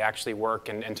technologies, how they actually work,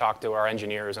 and talk to our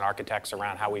engineers and architects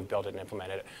around how we've built it and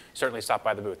implemented it. Certainly stop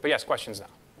by the booth. But yes, questions now.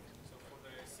 So for the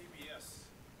CBS,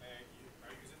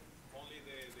 are you using only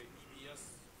the EBS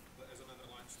as an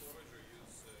underlying storage, or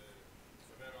use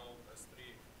several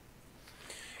S3?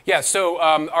 Yeah, so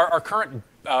our current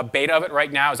beta of it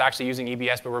right now is actually using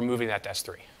EBS, but we're moving that to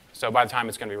S3. So by the time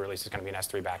it's going to be released, it's going to be an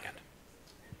S3 backend.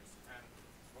 And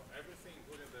for everything,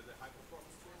 including the high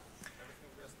performance tier, everything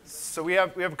with S3? So we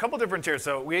have a couple different tiers.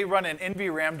 So we run an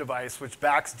NVRAM device which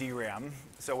backs DRAM.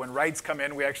 So when writes come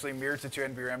in, we actually mirror to two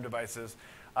NVRAM devices.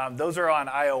 Those are on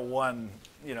IO1,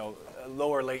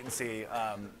 lower latency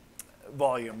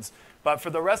volumes. But for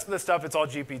the rest of the stuff, it's all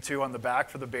GP2 on the back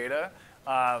for the beta.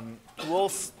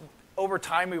 We'll, over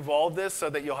time, evolve this so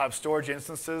that you'll have storage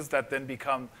instances that then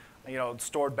become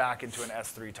stored back into an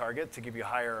S3 target to give you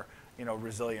higher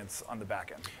resilience on the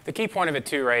back end. The key point of it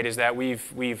too, right, is that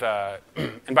we've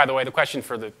and by the way, the question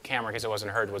for the camera, in case it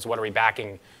wasn't heard, was what are we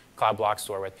backing Cloud Block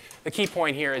Store with? The key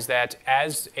point here is that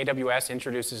as AWS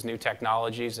introduces new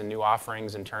technologies and new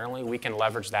offerings internally, we can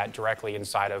leverage that directly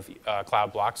inside of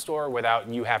Cloud Block Store without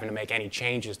you having to make any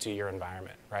changes to your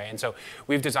environment, right? And so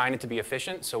we've designed it to be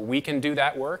efficient so we can do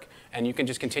that work, and you can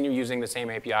just continue using the same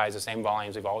APIs, the same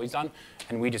volumes we've always done,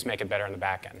 and we just make it better in the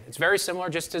back end. It's very similar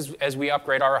just as we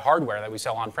upgrade our hardware that we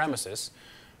sell on premises,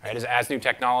 right? As new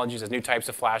technologies, as new types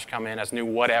of flash come in, as new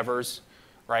whatevers,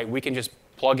 right? We can just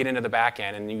plug it into the back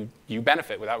end, and you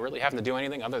benefit without really having to do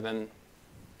anything other than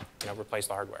replace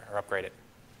the hardware or upgrade it.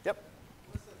 Yep.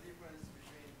 What's the difference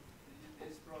between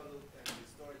this product and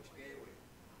the storage gateway?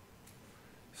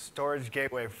 Storage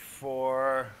gateway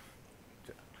for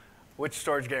which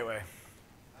storage gateway?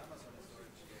 Amazon storage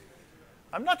gateway.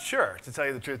 I'm not sure, to tell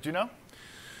you the truth. Do you know?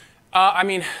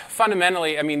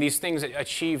 Fundamentally, these things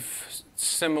achieve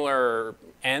similar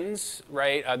ends,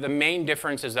 right? The main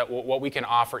difference is that what we can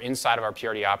offer inside of our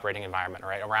Purity operating environment,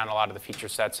 right? Around a lot of the feature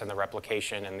sets and the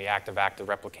replication and the active-active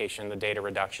replication, the data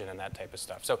reduction and that type of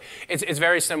stuff. So it's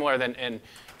very similar and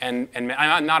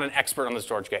I'm not an expert on the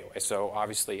storage gateway, so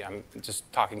obviously I'm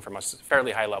just talking from a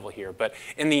fairly high level here. But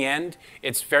in the end,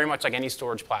 it's very much like any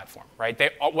storage platform,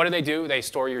 right? What do? They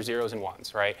store your zeros and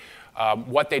ones, right?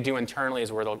 What they do internally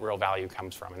is where the real value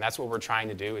comes from. And that's what we're trying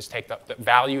to do is take the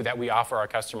value that we offer our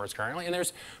customers currently. And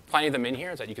there's plenty of them in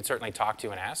here that you could certainly talk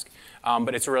to and ask.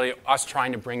 But it's really us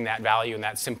trying to bring that value and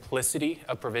that simplicity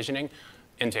of provisioning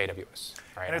into AWS,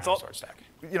 right? And it's all, storage stack.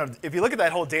 If you look at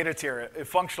that whole data tier, it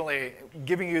functionally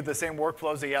giving you the same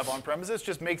workflows that you have on premises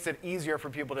just makes it easier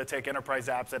for people to take enterprise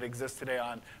apps that exist today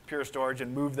on Pure Storage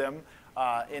and move them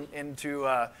into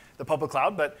the public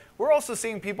cloud. But we're also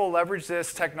seeing people leverage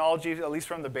this technology, at least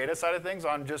from the beta side of things,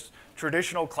 on just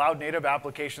traditional cloud native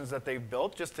applications that they've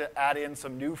built just to add in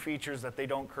some new features that they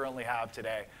don't currently have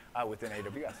today within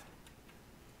AWS.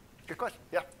 Good question.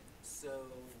 Yeah. So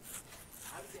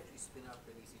how do you actually spin up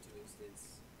an EC2 instance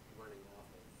running off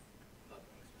of Cloud Block?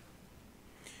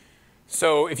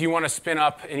 So if you want to spin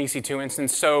up an EC2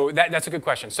 instance, so that's a good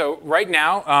question. So right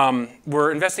now,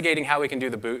 we're investigating how we can do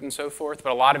the boot and so forth,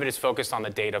 but a lot of it is focused on the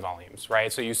data volumes,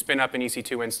 right? So you spin up an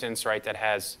EC2 instance, right,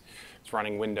 it's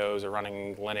running Windows or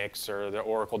running Linux or the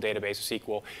Oracle database or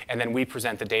SQL, and then we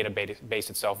present the database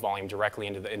itself volume directly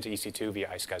into EC2 via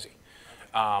iSCSI.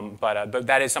 But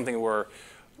that is something we're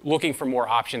looking for more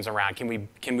options around. Can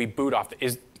we boot off?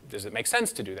 Does it make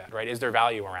sense to do that, right? Is there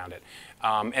value around it?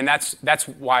 And that's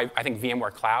why I think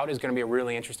VMware Cloud is going to be a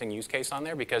really interesting use case on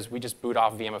there, because we just boot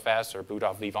off VMFS or boot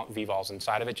off vVols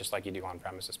inside of it, just like you do on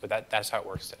premises. But that's how it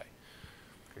works today.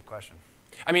 Good question.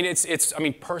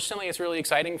 Personally, it's really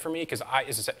exciting for me because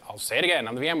I'll say it again,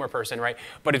 I'm the VMware person, right?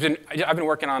 But I've been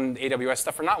working on AWS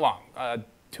stuff for not long.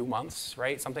 2 months,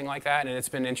 right? Something like that. And it's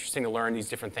been interesting to learn these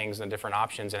different things and different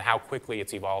options and how quickly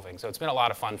it's evolving. So it's been a lot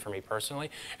of fun for me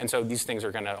personally. And so these things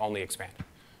are going to only expand.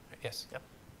 Yes? Yep.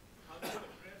 How do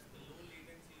you address the low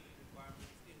latency requirements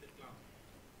in the cloud?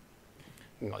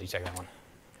 I'll let you take that one.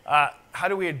 How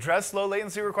do we address low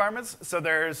latency requirements? So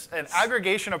there's an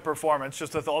aggregation of performance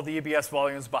just with all the EBS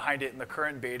volumes behind it in the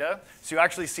current beta. So you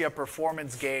actually see a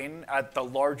performance gain at the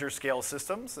larger scale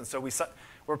systems. And so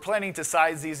we're planning to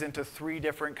size these into 3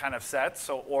 different kind of sets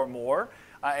or more.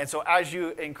 And so as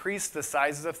you increase the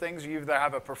sizes of things, you either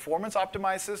have a performance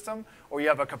optimized system or you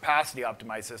have a capacity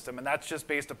optimized system. And that's just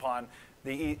based upon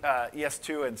the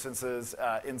ES2 instances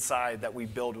inside that we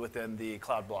build within the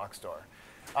Cloud Block Store.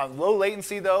 Low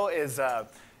latency, though, is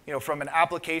from an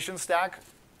application stack.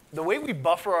 The way we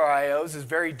buffer our IOs is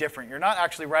very different. You're not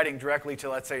actually writing directly to,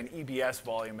 let's say, an EBS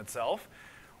volume itself.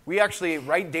 We actually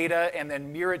write data and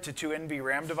then mirror it to 2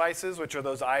 NVRAM devices, which are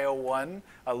those IO1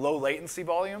 low latency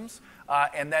volumes.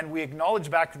 And then we acknowledge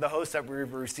back to the host that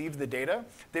we've received the data.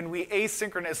 Then we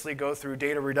asynchronously go through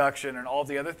data reduction and all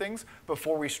the other things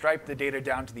before we stripe the data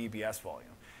down to the EBS volume.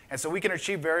 And so we can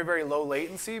achieve very, very low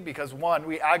latency because 1,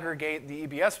 we aggregate the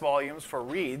EBS volumes for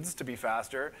reads to be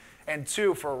faster, and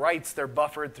 2, for writes, they're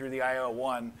buffered through the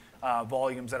IO1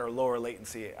 volumes that are lower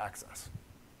latency access.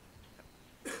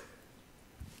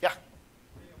 Yeah?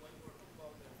 When we're talking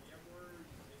about the VMware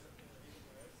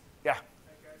AWS, Yeah.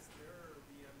 I guess their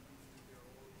VM using their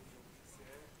own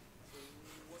VCL. So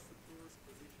what's the Pure's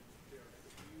position there?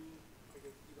 Are you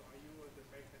at the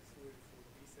backend storage for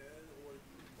VCL, or do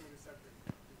you put it separate?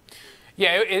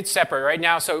 Yeah, it's separate right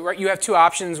now. So you have two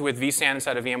options with vSAN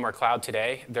inside of VMware Cloud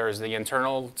today. There's the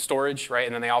internal storage, right?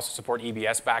 And then they also support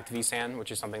EBS-backed vSAN,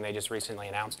 which is something they just recently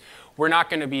announced. We're not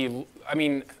going to be, I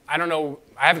mean, I don't know.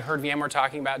 I haven't heard VMware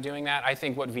talking about doing that. I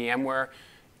think what VMware,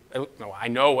 no, I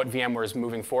know what VMware is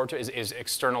moving forward to is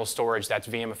external storage that's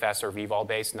VMFS or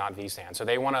vVol-based, not vSAN. So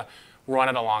they want to run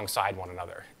it alongside one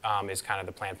another is kind of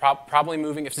the plan. Probably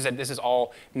moving, if this is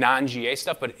all non-GA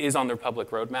stuff, but it is on their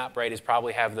public roadmap, right, is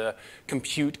probably have the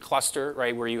compute cluster,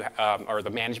 right, where you, or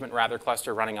the management rather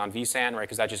cluster running on vSAN, right,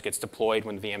 because that just gets deployed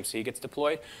when the VMC gets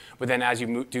deployed. But then as you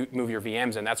move your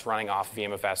VMs in, that's running off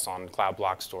VMFS on Cloud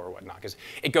Block Store or whatnot, because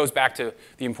it goes back to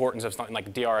the importance of something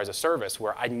like DR as a service,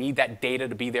 where I need that data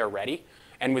to be there ready.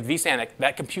 And with vSAN,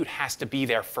 that compute has to be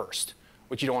there first,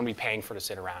 which you don't want to be paying for to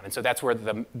sit around. And so that's where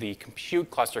the compute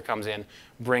cluster comes in,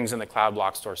 brings in the Cloud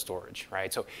Block Store storage,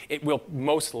 right? So it will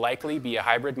most likely be a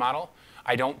hybrid model.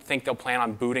 I don't think they'll plan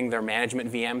on booting their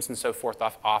management VMs and so forth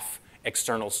off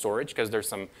external storage, because there's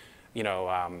some, you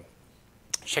know,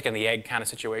 chicken the egg kind of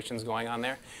situations going on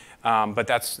there. But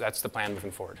that's the plan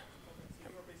moving forward.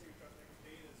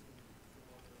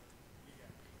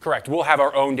 Correct. We'll have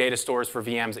our own data stores for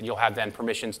VMs that you'll have then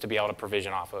permissions to be able to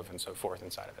provision off of and so forth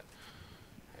inside of it.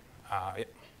 Yeah, so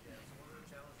one of the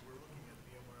challenges, we're looking at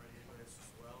VMware AWS as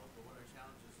well, but one of the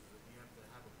challenges is that you have to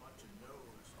have a bunch of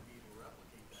nodes to be able to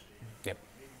replicate that data. Yep.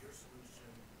 Maybe your solution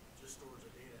just stores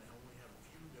the data and only have a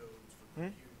few nodes for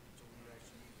compute, so we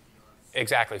actually need to be honest.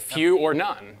 Exactly, few or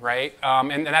none, right?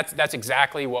 And that's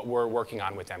exactly what we're working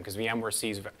on with them, because VMware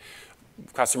sees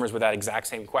customers with that exact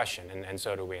same question, and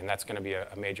so do we, and that's going to be a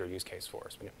major use case for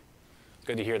us. But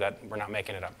good to hear that we're not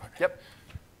making it up. Yep.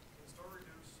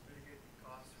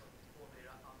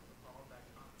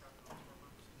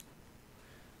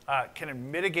 Can it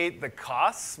mitigate the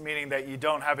costs, meaning that you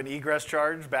don't have an egress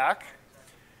charge back?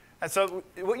 And so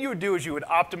what you would do is you would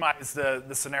optimize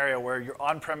the scenario where your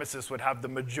on-premises would have the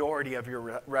majority of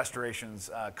your restorations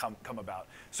come about.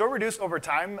 So reduce over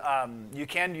time, you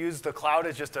can use the cloud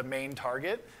as just a main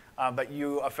target, but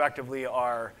you effectively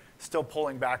are still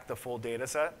pulling back the full data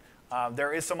set.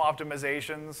 There is some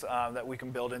optimizations that we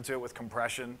can build into it with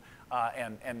compression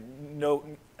and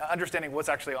understanding what's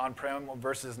actually on-prem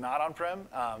versus not on-prem.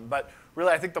 But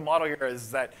really, I think the model here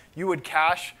is that you would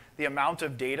cache the amount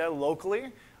of data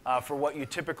locally for what you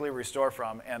typically restore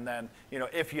from, and then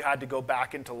if you had to go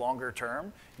back into longer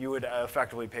term, you would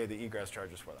effectively pay the egress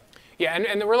charges for that. Yeah,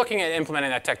 and we're looking at implementing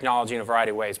that technology in a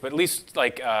variety of ways. But at least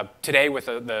like today with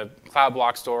the Cloud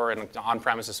Block Store and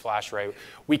on-premises flash array,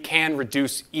 we can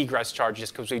reduce egress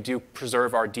charges because we do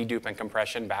preserve our dedupe and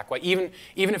compression back. Even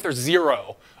if there's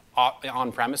zero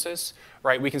on-premises,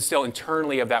 right, we can still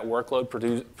internally of that workload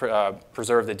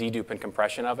preserve the dedupe and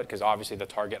compression of it, because obviously the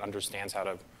target understands how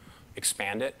to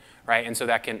expand it, right? And so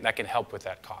that can help with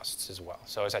that costs as well.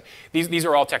 So as these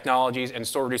are all technologies, and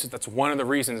StorReduce, that's one of the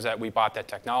reasons that we bought that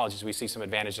technology, is we see some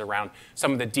advantages around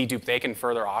some of the dedupe they can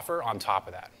further offer on top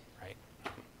of that, right?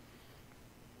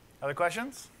 Other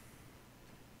questions?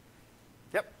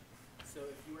 Yep. So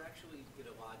if you were actually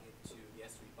going to log into the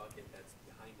S3 bucket that's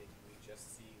behind it, can we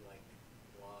just see like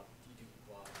blob, dedupe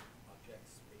blob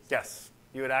objects? Basically? Yes,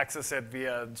 you would access it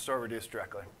via StorReduce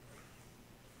directly.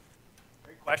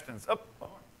 Questions? Oh. You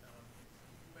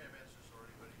may have answered this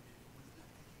already, but did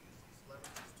you leverage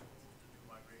these tools to do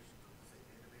migrations of, say,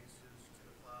 databases to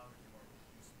the cloud?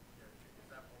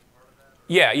 Is that part of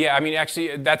that? Yeah. I mean,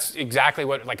 actually, that's exactly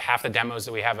what like half the demos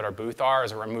that we have at our booth are,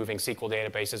 is removing SQL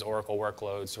databases, Oracle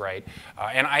workloads, right?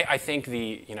 And I think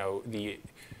the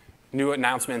new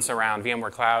announcements around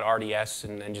VMware Cloud, RDS,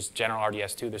 and just general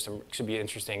RDS too, should be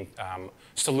interesting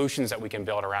solutions that we can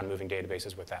build around moving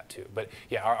databases with that too. But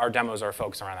yeah, our demos are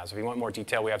focused around that. So if you want more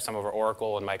detail, we have some of our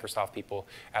Oracle and Microsoft people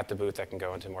at the booth that can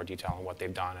go into more detail on what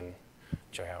they've done and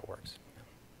show you how it works.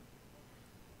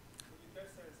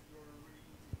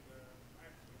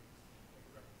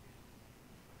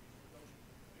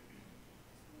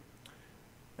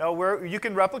 No, you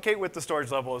can replicate with the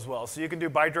storage level as well. So you can do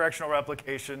bidirectional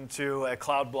replication to a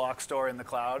Cloud Block Store in the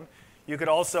cloud. You could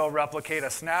also replicate a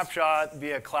snapshot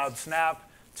via Cloud Snap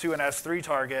to an S3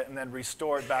 target and then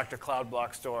restore it back to Cloud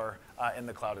Block Store in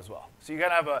the cloud as well. So you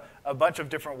can have a bunch of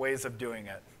different ways of doing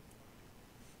it.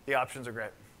 The options are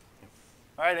great.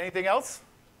 All right, anything else?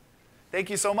 Thank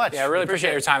you so much. Yeah, I really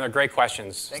appreciate your time. They're great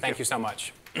questions. Thank Thank you you so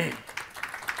much.